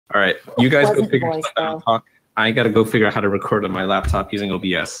All right, you guys go Pleasant figure voice, stuff out. though. Talk. I gotta go figure out how to record on my laptop using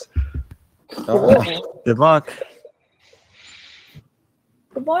OBS. Cool. Good luck.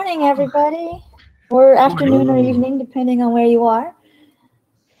 Good morning, everybody. Or afternoon or evening, depending on where you are.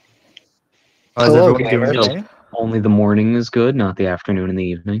 How's Hello, everyone doing gamers. today? Only the morning is good, not the afternoon and the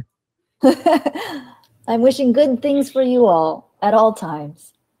evening. I'm wishing good things for you all at all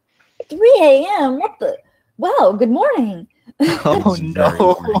times. 3 a.m. What the? Wow, good morning. Oh It's very no!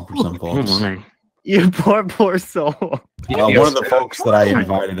 boring for some Oh folks. my. You poor soul. One of the folks that I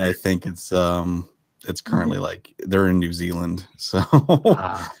invited, I think it's currently like they're in New Zealand. So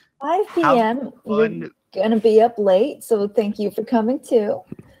Ah, 5 How p.m. You're fun. gonna be up late, so thank you for coming too.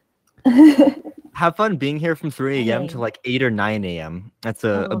 Have fun being here from 3 a.m. to Dang. like 8 or 9 a.m. That's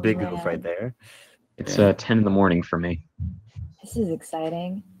a Oh, big move man. right there. it's Yeah. 10 in the morning for me. This is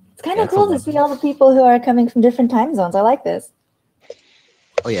exciting. It's kind Yeah, of it's cool to 11. see all the people who are coming from different time zones. I like this.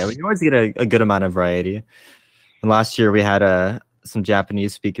 Oh yeah, we always get a good amount of variety. And last year we had some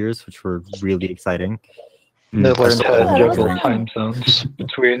Japanese speakers, which were really exciting. They Mm, learned how Yeah, to that was juggle fun. time zones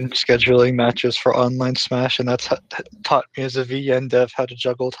between scheduling matches for online Smash, and that's taught me as a VN dev how to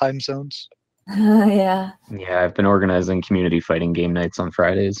juggle time zones. Yeah. Yeah, I've been organizing community fighting game nights on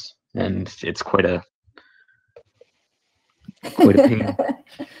Fridays, and it's quite a pain.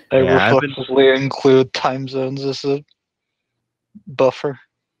 I Yeah, I've been- reflexively include time zones as a buffer.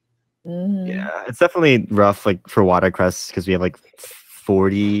 Mhm. Yeah, it's definitely rough, like for Watercrest, because we have like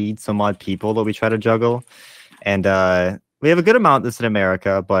 40 some odd people that we try to juggle, and we have a good amount that's in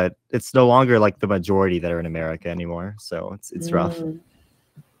America, but it's no longer like the majority that are in America anymore. So it's rough. Mm.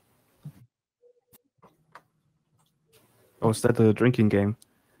 Oh, is that the drinking game?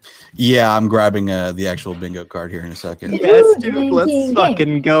 yeah, I'm grabbing the actual bingo card here in a second. Yes, Woo, dude, ding, let's ding, fucking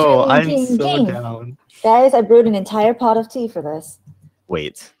ding. go! Ding, I'm ding, so ding. down. Guys, I brewed an entire pot of tea for this.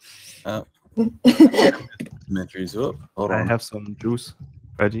 Wait, Mentries. Oh, hold I on. have some juice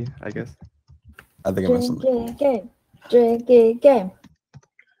ready, I guess. I think I missed something. Drinking game. Drinking game.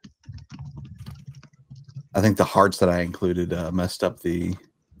 I think the hearts that I included messed up the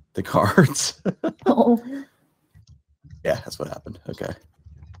cards. Oh. Yeah, that's what happened. Okay.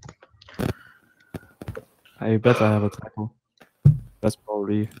 I bet I have a tackle. That's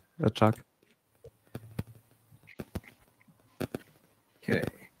probably a chuck. Okay,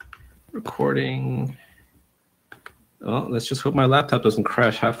 recording. Oh, let's just hope my laptop doesn't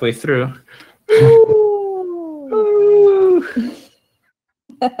crash halfway through. Ooh.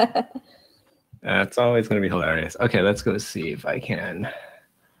 It's always going to be hilarious. Okay, let's go see if I can.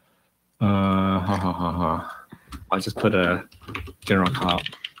 I'll just put a general call.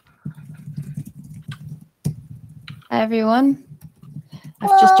 Hi everyone.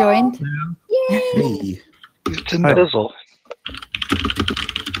 I've just joined. Yay. Hey. It's invisible.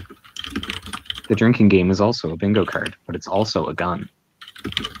 The drinking game is also a bingo card, but it's also a gun.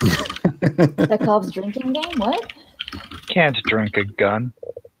 The Cubs drinking game? What? Can't drink a gun.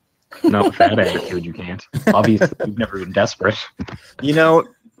 No, with that attitude, you can't. Obviously, you've never been desperate. you know,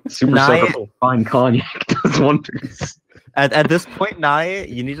 Super Nye- Soda fine cognac does wonders. at this point, Nye,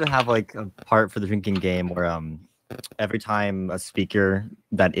 you need to have like a part for the drinking game where every time a speaker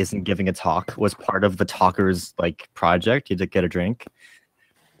that isn't giving a talk was part of the talker's like project, you had to get a drink.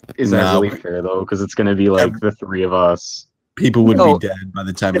 Is that No. really fair though? Because it's gonna be like the three of us. People would No. be dead by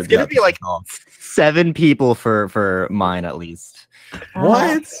the time It's it gonna got be like off. 7 people for mine at least.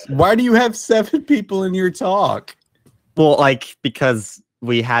 What? Why do you have 7 people in your talk? Well, like because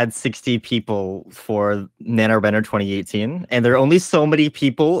we had 60 people for NaNoRenner 2018, and there are only so many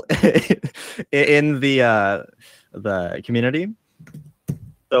people in the community.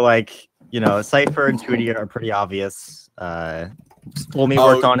 So like, you know, Cypher and Tudia are pretty obvious. Spolmy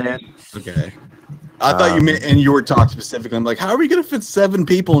worked on it. Okay. I thought you meant in your talk specifically. I'm like, how are we going to fit 7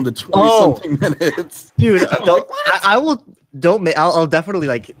 people into 20 Oh. something minutes? Dude, I'm don't, like, I will don't ma- I'll definitely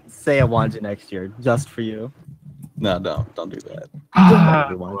like say I want it next year just for you. No, don't do that.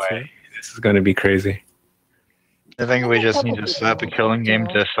 Nobody wants it. This is going to be crazy. I think we A just couple need to set up a people, killing game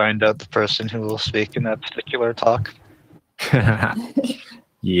you know. to find out the person who will speak in that particular talk.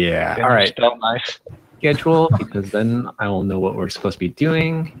 Yeah. All right. Spell knife. Schedule, because then I will know what we're supposed to be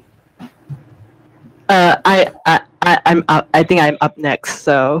doing. I'm up. I think I'm up next.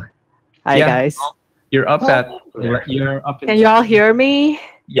 So, hi Yeah. guys. You're up at. Oh. You're up. Can you all hear me?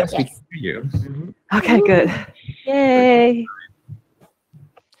 Yes, we Yes. can hear you. Okay, good. Yay!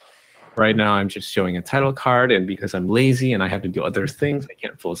 Right now, I'm just showing a title card, and because I'm lazy and I have to do other things, I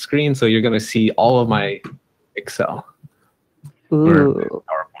can't full screen. So you're going to see all of my Excel or Ooh.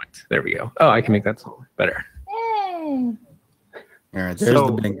 PowerPoint. There we go. Oh, I can make that better. Yay. All right, there's So-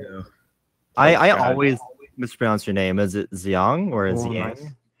 the bingo. I God. always mispronounce your name. Is it Xiang or is Oh,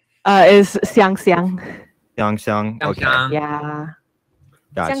 Xiang? nice. It's Xiang Xiang. Xiang. Okay, Yeah.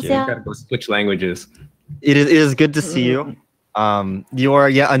 got Xiang you. Xiang. Gotta go switch languages. It is good to see you. You are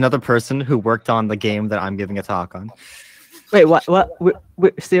yet another person who worked on the game that I'm giving a talk on. Wait, what?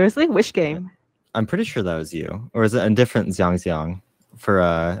 Seriously? Which game? I'm pretty sure that was you, or is it a different Xiang for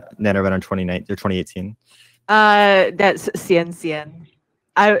NanoRunner 2018? That's Xian Xian.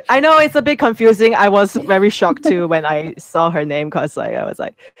 I know it's a bit confusing. I was very shocked too when I saw her name because I was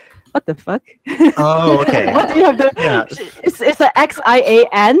like, what the fuck? Oh, okay. What do you have to? Yeah. It's a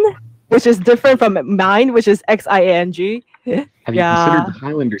XIAN, which is different from mine, which is XIANG. Have you considered the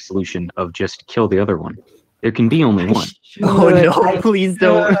Highlander solution of just kill the other one? There can be only one. Oh no! I Please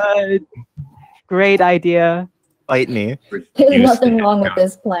don't should. Great idea. fight me. There's nothing wrong with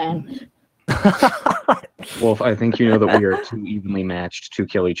this plan. Wolf, I think you know that we are too evenly matched to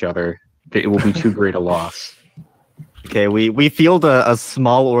kill each other. It will be too great a loss. Okay, we field a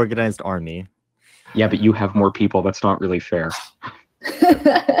small organized army. Yeah, but you have more people. That's not really fair.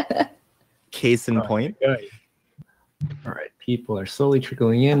 Case in point. All right, people are slowly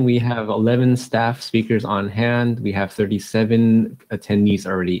trickling in. We have 11 staff speakers on hand. We have 37 attendees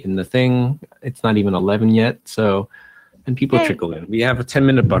already in the thing. It's not even 11 yet, so and people Yay. trickle in. We have a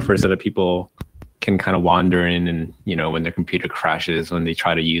 10-minute buffer so that people can kind of wander in, and when their computer crashes when they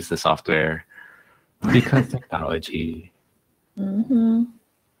try to use the software, because technology. Mm-hmm.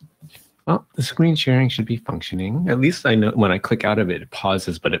 Well, the screen sharing should be functioning. At least I know when I click out of it, it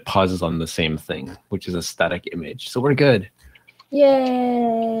pauses, but it pauses on the same thing, which is a static image. So we're good.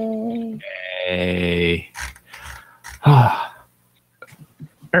 Yay! Yay. All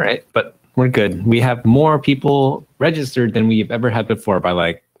right, but we're good. We have more people registered than we've ever had before by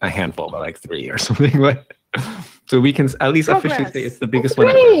like a handful, by like 3 or something. So we can at least officially Progress. say it's the biggest That's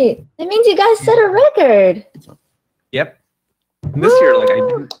one ever. great. It means you guys set a record. Yep. This year, like I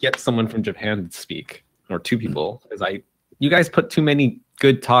didn't get someone from Japan to speak, or 2 people, because you guys put too many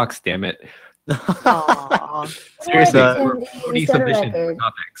good talks. Damn it! Aw. Seriously, Alright, Andy, 40 you set a submissions for record.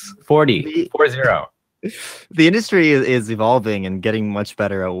 topics. 40. 40. The industry is evolving and getting much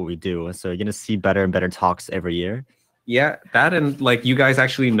better at what we do. So you're gonna see better and better talks every year. Yeah, that and like you guys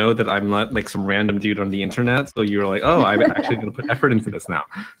actually know that I'm not like some random dude on the internet. So you're like, oh, I'm actually gonna put effort into this now.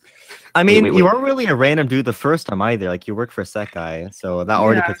 I mean, wait. you weren't really a random dude the first time either. Like you work for Sekai, so that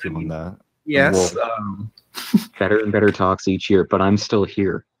already Yeah, puts you on the. Yes. Better and better talks each year, but I'm still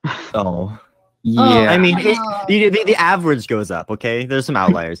here. Oh, Yeah. I mean, Oh. the average goes up. Okay, there's some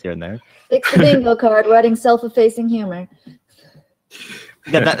outliers here and there. Fix the bingo card, writing self-effacing humor.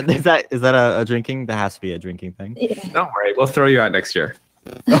 Yeah, is that a drinking? That has to be a drinking thing. Yeah. Don't worry, we'll throw you out next year.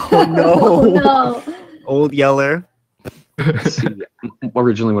 Oh Oh no, no. old Yeller. See,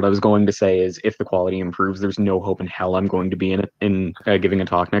 originally, what I was going to say is, if the quality improves, there's no hope in hell I'm going to be in giving a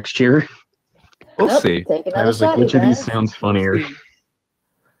talk next year. We'll Nope, see. Take I another was like, shot, which you of these guys. sounds funnier?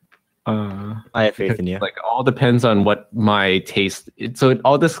 I have faith in you. Like all depends on what my taste.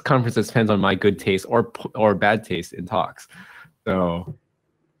 All this conference depends on my good taste or bad taste in talks. So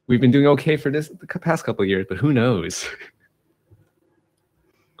we've been doing okay for the past couple of years, but who knows?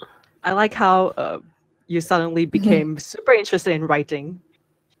 I like how you suddenly became super interested in writing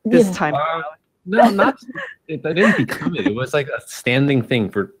this Yeah. time. No, not. I didn't become it. It was like a standing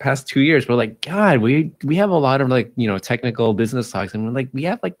thing for past 2 years. We're like, God, we have a lot of like technical business talks, and we're like, we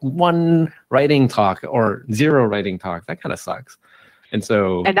have like 1 writing talk or 0 writing talk. That kind of sucks. And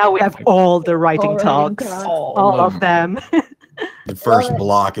so And now we have all the writing All writing talks, talks. all of them. The first Love it.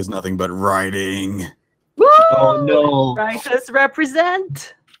 block is nothing but writing. Woo! Oh no, Writers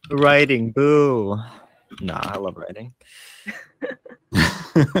represent. writing, boo. Nah, I love writing.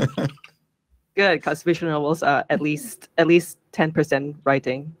 Good, because visual novels are at least 10%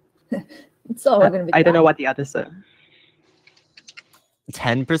 writing. It's all we're gonna be. I don't know what the others are.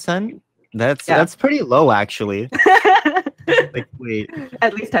 10%? That's Yeah. that's pretty low actually. Like wait,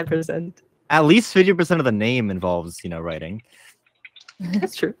 At least 10%. at least 50% of the name involves writing.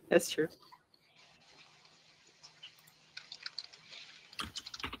 That's true. That's true.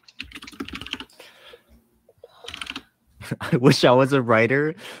 I wish I was a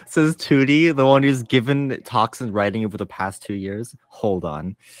writer, says Tootie, the one who's given talks and writing over the past 2 years. Hold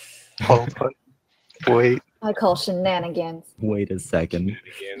on. Hold on. Wait. I call shenanigans. Wait a second.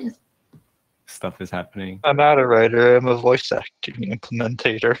 again, stuff is happening. I'm not a writer. I'm a voice acting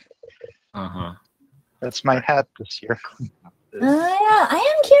implementator. Uh huh. That's my hat this year. Yeah, I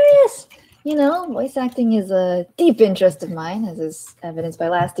am curious. you know, voice acting is a deep interest of mine, as is evidenced by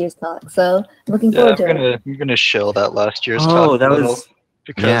last year's talk. So I'm looking Yeah, forward to it. I'm gonna shill that last year's Oh, talk that a little, was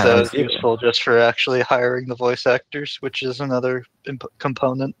because yeah, that that was was useful just for actually hiring the voice actors, which is another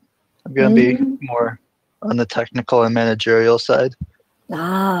component. I'm gonna be more on the technical and managerial side.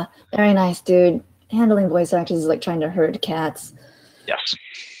 Ah, very nice, dude. Handling voice actors is like trying to herd cats. Yes.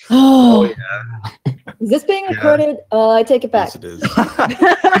 Oh, yeah. is this being recorded? I take it back. Yes, it is.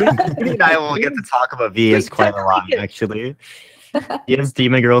 Stevie and I will get to talk about VS quite a lot, actually. He has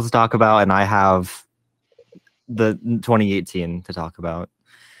Demon Girls to talk about, and I have the 2018 to talk about.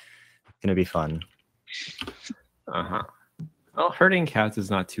 It's gonna be fun. Well, herding cats is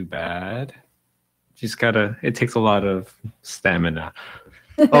not too bad. Just gotta. It takes a lot of stamina.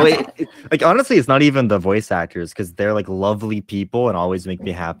 Oh, like honestly, it's not even the voice actors because they're like lovely people and always make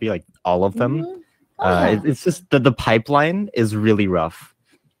me happy. Like all of them. Mhm. Oh, yeah. It's just that the pipeline is really rough.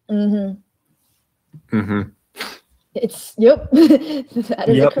 It's yep. That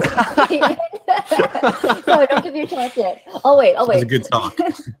is Yep. a correct statement. Sorry, don't give your talk yet. I'll wait. It was a good talk.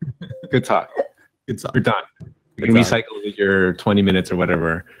 Good talk. Good talk. You're done. You Good can talk. recycle with your 20 minutes or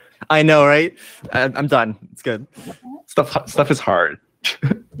whatever. I know, right? I'm done. It's good. Stuff is hard.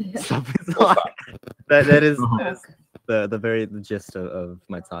 Stuff is hard. That is the gist of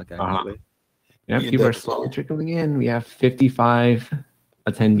my talk actually. Yeah, people are slowly trickling in. We have 55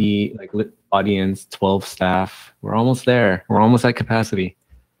 attendee, like lit audience, 12 staff. We're almost there. We're almost at capacity.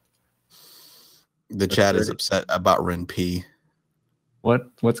 The chat is upset about Ren P.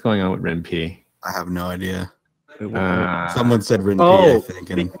 What's going on with Ren P? I have no idea. Uh, Someone said Ren P, I Oh, think,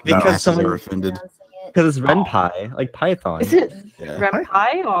 and because masses someone- are offended. Because it's RenPy, like Python. Is it Yeah.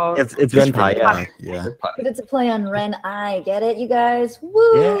 RenPy or? It's RenPy, yeah. Yeah. But it's a play on Ren I. Get it, you guys?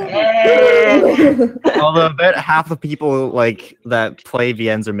 Woo! Although about half the people like that play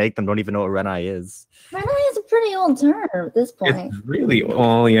VNs or make them don't even know what RenI is. Ren I is a pretty old term at this point. it's really,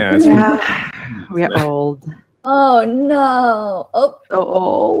 oh yeah. It's Yeah, we're old. Oh no! Oh, So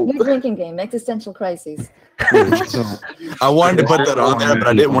old. new drinking game, existential crises. I wanted to put that on there, but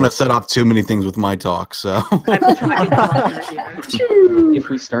I didn't want to set off too many things with my talk. So If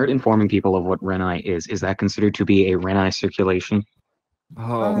we start informing people of what Renai is that considered to be a Renai circulation?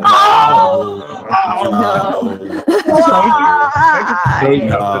 Oh, no,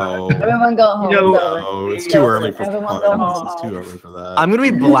 Everyone go home. No. It's over. no, it's too early for Everyone go home. It's too early for that. I'm gonna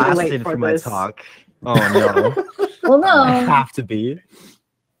be late blasted for for my this. talk. Oh no. Well, I no. have to be.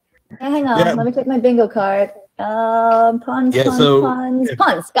 Yeah, hang on. Yeah. Let me take my bingo card. Puns, Yeah, puns, so- puns,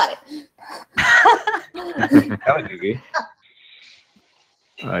 puns. Got it. That was easy.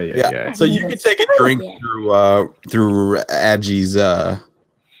 Oh yeah, Yeah. yeah. So you can take a drink through Agi's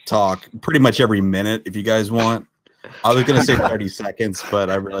talk pretty much every minute if you guys want. I was gonna say 30 seconds,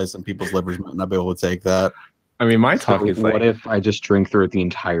 but I realized some people's livers might not be able to take that. I mean, my talk So is what like, if I just drink through it the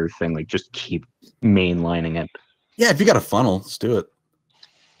entire thing? Like just keep mainlining it. Yeah, if you got a funnel, let's do it.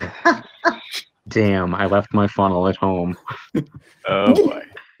 Damn, I left my funnel at home. oh boy.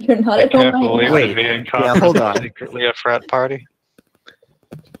 You're not I at home can't right believe now. Wait, the VN yeah, conference hold is on. secretly a frat party.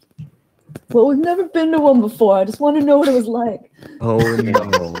 Well, we've never been to one before. I just want to know what it was like. Oh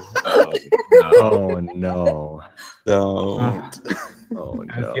no. Oh no. Don't. Oh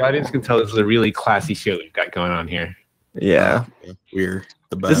As no. the audience can tell, this is a really classy show we've got going on here. Yeah. We're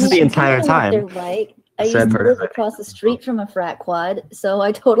the This is best. the You entire know what time. they're like. I Sad used to part live is I across the street from a frat quad, so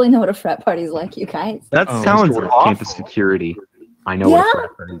I totally know what a frat party's like, you guys. That Oh, sounds Mr. awful. Campus security. I know what a frat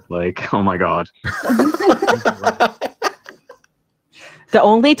party's like. Oh my god. The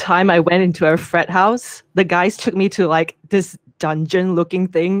only time I went into a frat house, the guys took me to like this dungeon-looking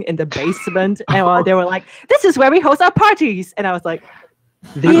thing in the basement, and they were like, "This is where we host our parties," and I was like,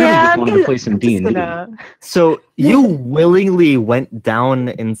 They really Yeah, just wanted to play some I'm just D&D. gonna- So you willingly went down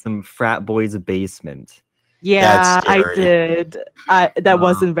in some frat boy's basement. Yeah, I scary. did. That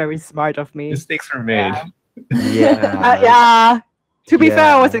wasn't very smart of me. Mistakes were made. Yeah. Yeah. To be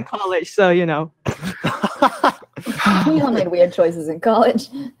fair, I was Yeah. in college, so you know. We all made weird choices in college.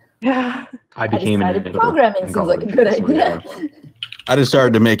 Yeah. I I became an decided editor programming in seems like a college, good so idea. yeah. I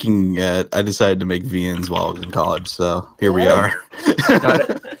decided to make VNs while I was in college, so here we are.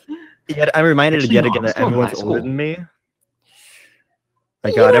 Yet I'm reminded Actually, yet no, again I'm that still in high everyone's older school. than me. My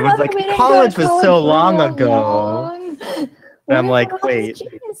You God, were everyone's not like, waiting to go to college was so college long that ago. long. And Where I'm are like, all these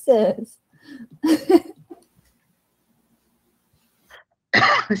wait. geniuses?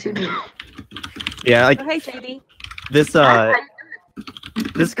 Yeah, like Oh, hey, JD. this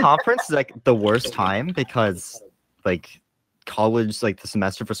this conference is like the worst time because like college, like the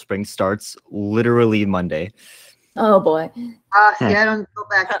semester for spring starts literally Monday. Oh boy. See, I don't go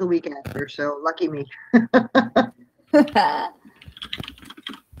back to the week after, so lucky me.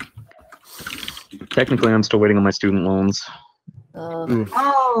 Technically, I'm still waiting on my student loans.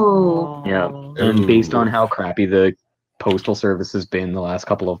 Oh. Yeah, and based on how crappy the postal service has been the last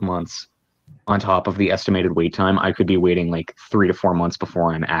couple of months, on top of the estimated wait time, I could be waiting like 3 to 4 months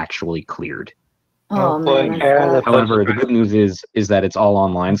before I'm actually cleared. Oh boy, man. Karen, that's the However, the good news is that it's all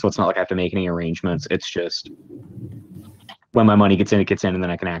online, so it's not like I have to make any arrangements. It's just when my money gets in, it gets in, and then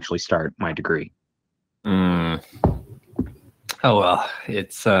I can actually start my degree. Mm. Oh well,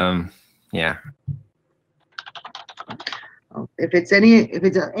 it's yeah. If it's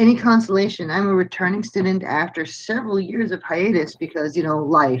any consolation, I'm a returning student after several years of hiatus because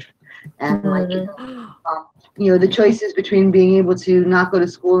life and the choices between being able to not go to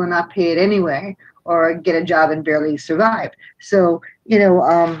school and not pay it anyway, or get a job and barely survive. So it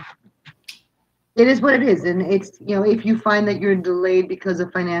is what it is, and it's if you find that you're delayed because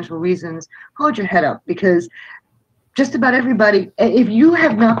of financial reasons, hold your head up because just about everybody, if you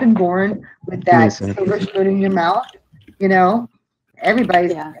have not been born with that silver spoon in your mouth,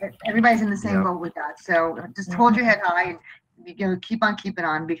 everybody's in the same boat with that. So just hold your head high and keep on keeping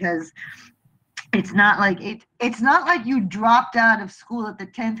on because it's not like you dropped out of school at the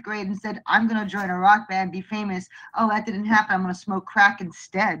 10th grade and said, I'm going to join a rock band, be famous. Oh, that didn't happen. I'm going to smoke crack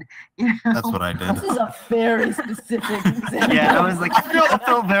instead. That's what I did. This is a very specific example. Yeah, I was like, I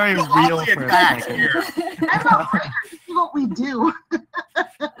felt very real for a second. I'm not sure this is what we do.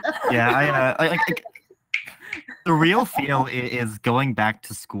 Yeah, I the real feel is going back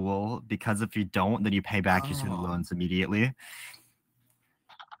to school, because if you don't, then you pay back your student loans immediately.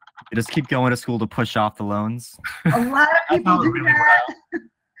 You just keep going to school to push off the loans. A lot of people do that.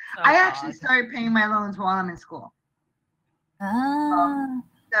 I actually started paying my loans while I'm in school. So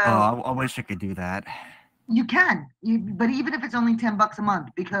I wish I could do that. you can, but even if it's only $10 a month,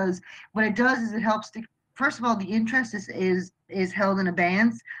 because what it does is it helps to. First of all, the interest is held in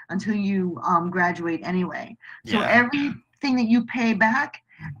abeyance until you graduate anyway. So everything that you pay back,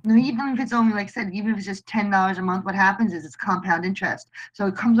 even if it's only, like I said, even if it's just $10 a month, what happens is it's compound interest. So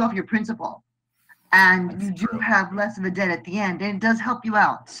it comes off your principal, and you do have less of a debt at the end, and it does help you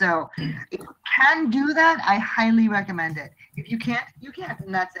out. So if you can do that, I highly recommend it. If you can't, you can't,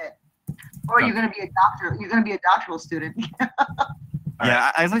 and that's it. Or you're going to be a doctor. You're going to be a doctoral student.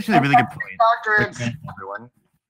 Yeah, it's actually a really good point. Doctorates. Everyone.